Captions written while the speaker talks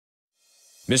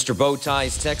Mr.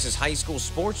 Bowtie's Texas High School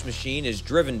Sports Machine is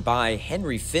driven by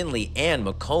Henry Finley and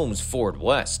McCombs Ford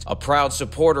West, a proud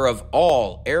supporter of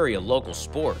all area local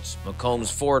sports. McCombs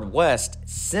Ford West,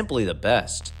 simply the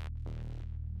best.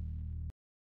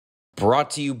 Brought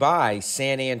to you by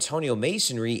San Antonio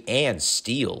Masonry and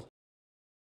Steel.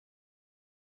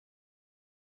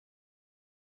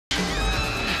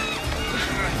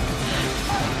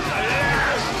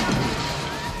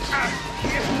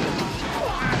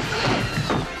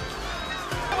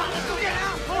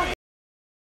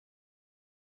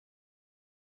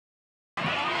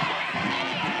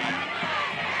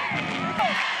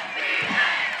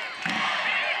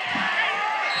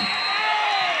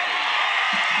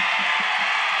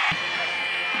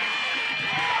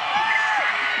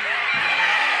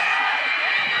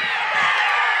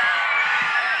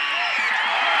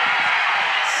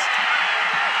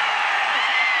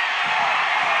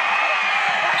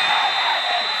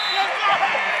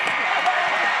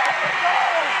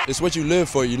 It's what you live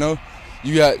for, you know?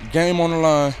 You got game on the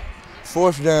line,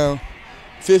 4th down,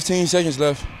 15 seconds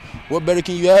left. What better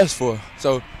can you ask for?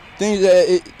 So things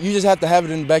that you just have to have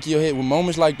it in the back of your head. When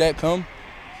moments like that come,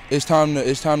 it's time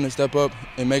to step up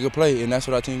and make a play, and that's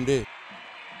what our team did.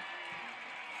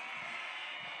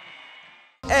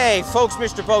 Hey folks,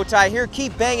 Mr. Bowtie here.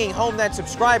 Keep banging home that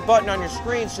subscribe button on your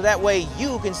screen so that way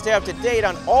you can stay up to date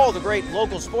on all the great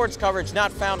local sports coverage not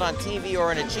found on TV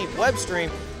or in a cheap web stream.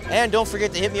 And don't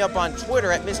forget to hit me up on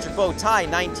Twitter at Mr. Bowtie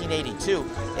 1982.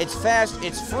 It's fast,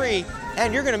 it's free,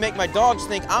 and you're going to make my dogs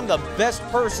think I'm the best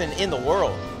person in the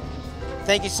world.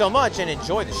 Thank you so much and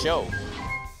enjoy the show.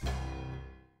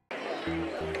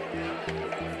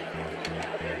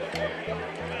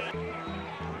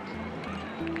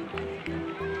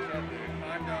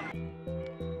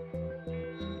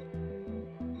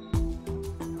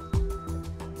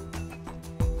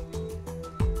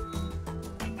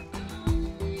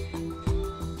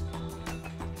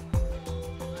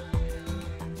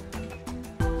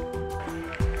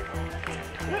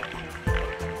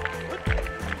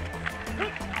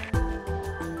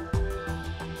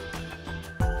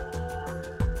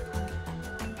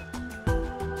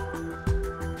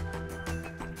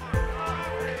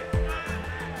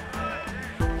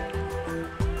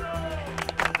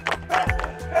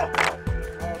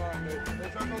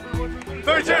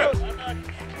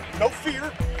 No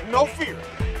fear, no fear.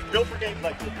 Built for games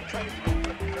like this.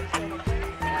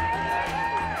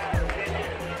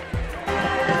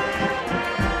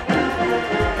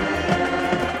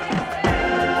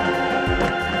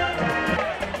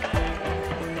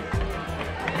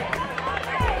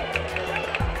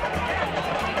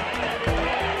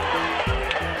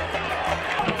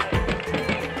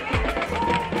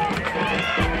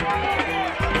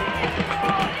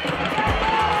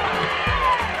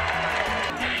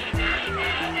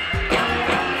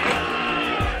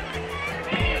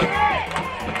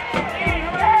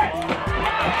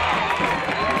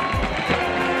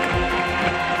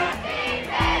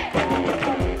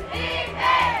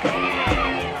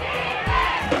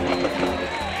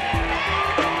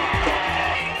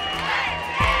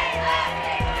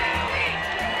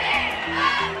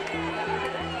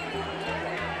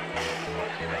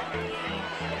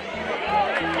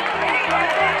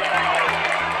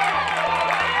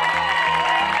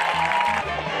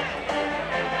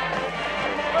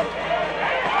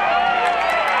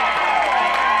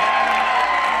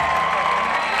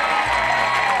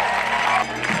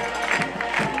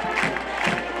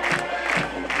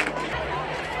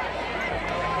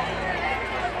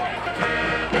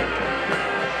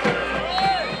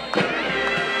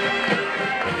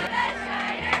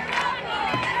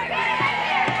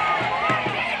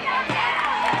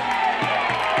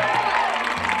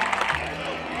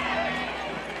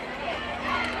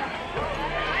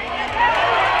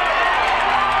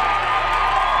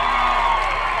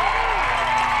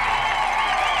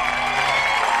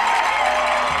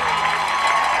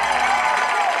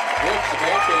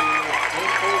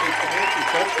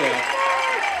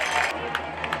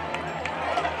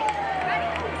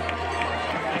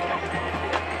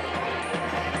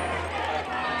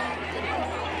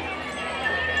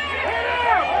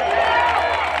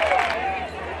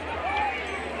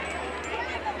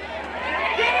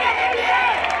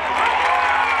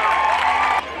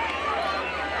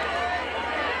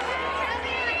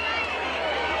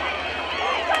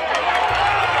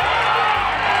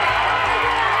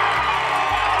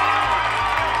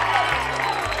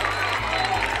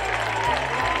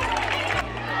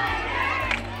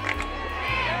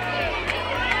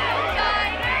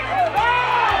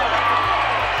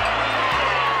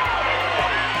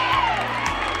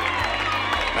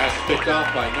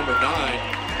 off by number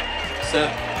 9,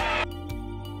 Seth.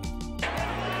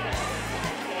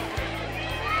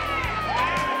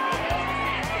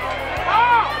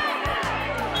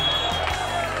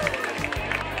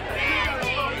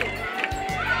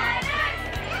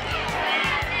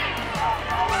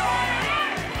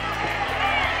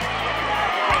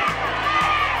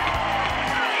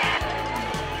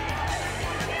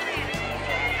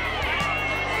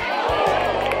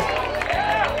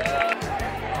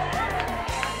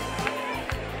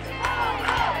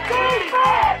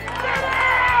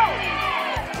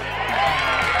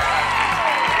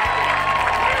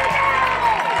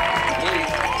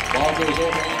 Ball goes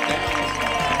over and down.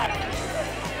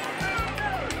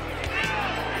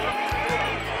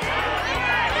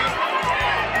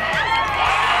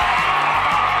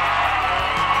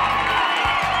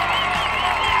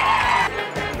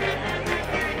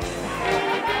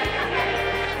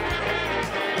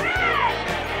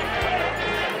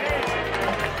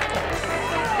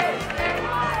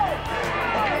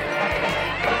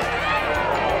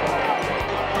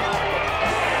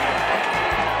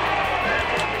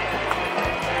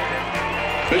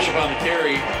 Bishop on the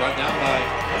carry, brought down by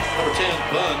number 10,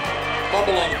 Bunn.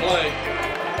 Fumble on the play.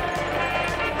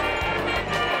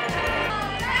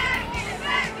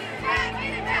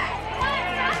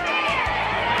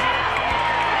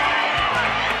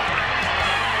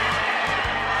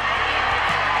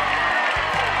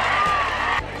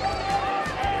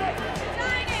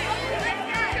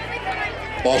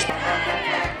 Ball.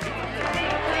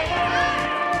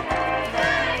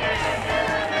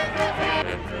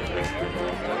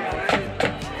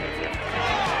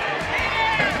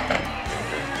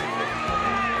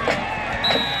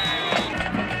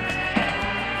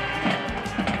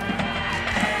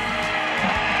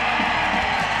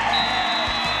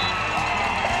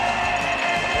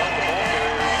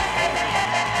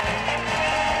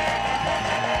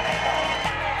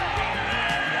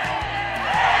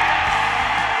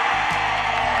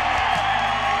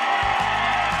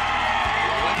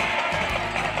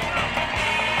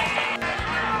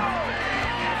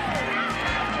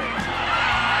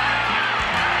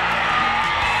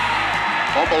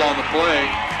 Fumble on the play,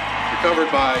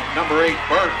 recovered by number 8,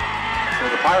 Burt, for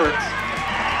the Pirates.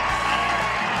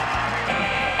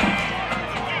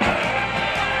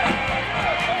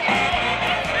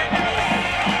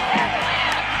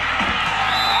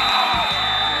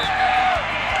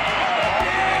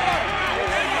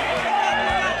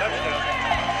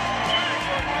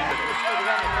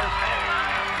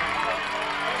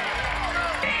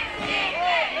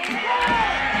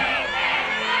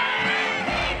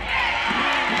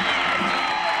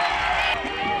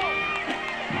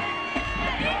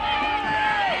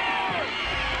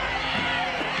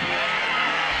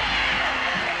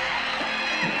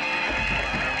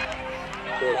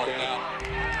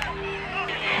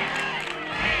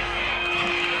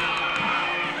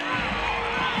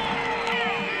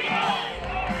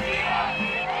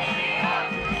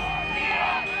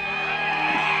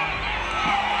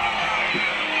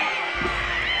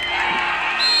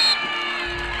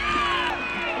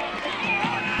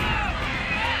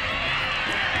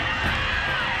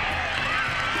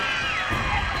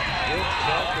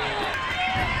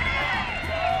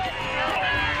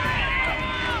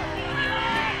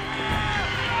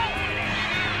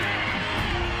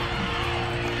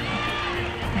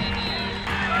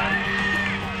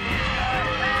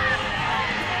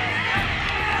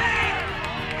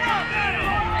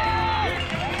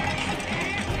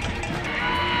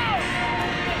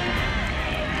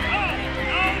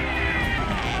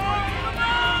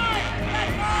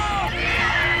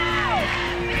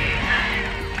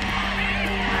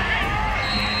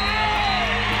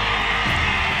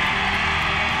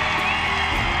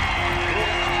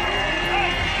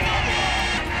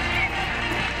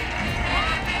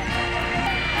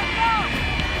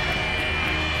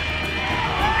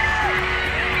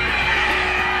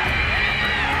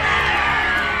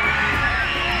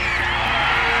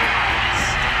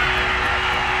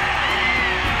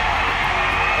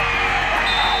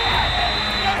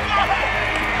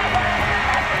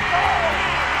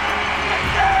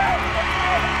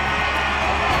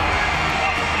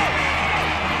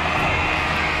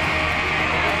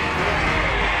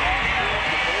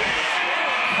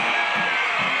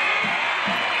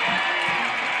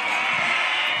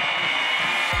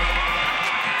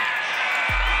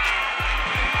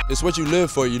 It's what you live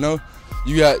for, you know?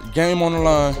 You got game on the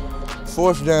line,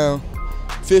 4th down,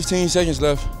 15 seconds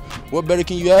left. What better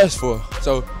can you ask for?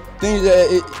 So things that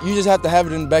you just have to have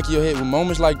it in the back of your head. When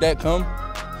moments like that come,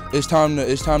 it's time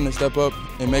to step up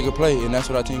and make a play, and that's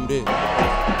what our team did.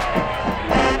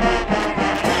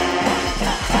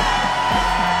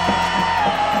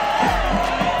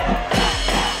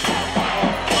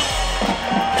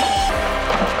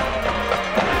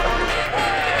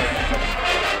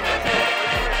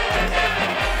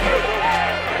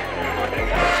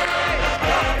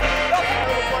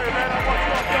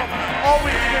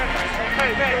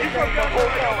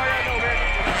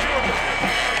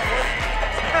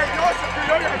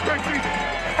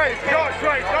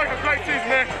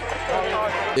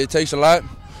 It takes a lot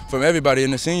from everybody,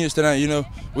 and the seniors tonight, you know,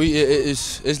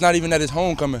 it's not even that it's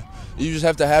homecoming. You just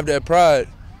have to have that pride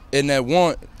and that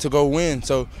want to go win.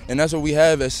 So, and that's what we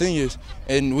have as seniors,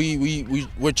 and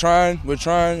we're trying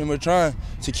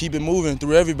to keep it moving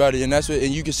through everybody, and that's what,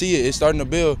 and you can see it. It's starting to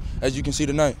build, as you can see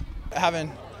tonight.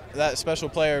 Having that special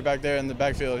player back there in the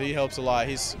backfield, he helps a lot.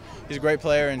 He's a great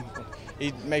player, and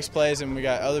he makes plays, and we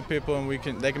got other people, and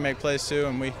they can make plays too.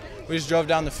 And we just drove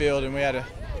down the field, and we had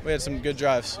some good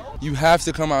drives. You have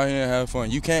to come out here and have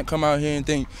fun. You can't come out here and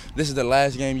think this is the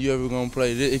last game you ever gonna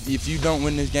play. If you don't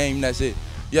win this game, that's it.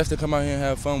 You have to come out here and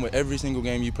have fun with every single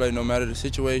game you play, no matter the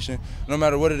situation, no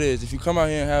matter what it is. If you come out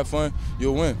here and have fun,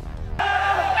 you'll win. Oh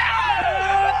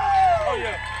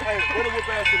yeah. Hey, what are we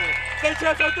passing in? Stay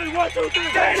champs on 3, 1, 2, 3.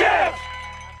 Stay champs!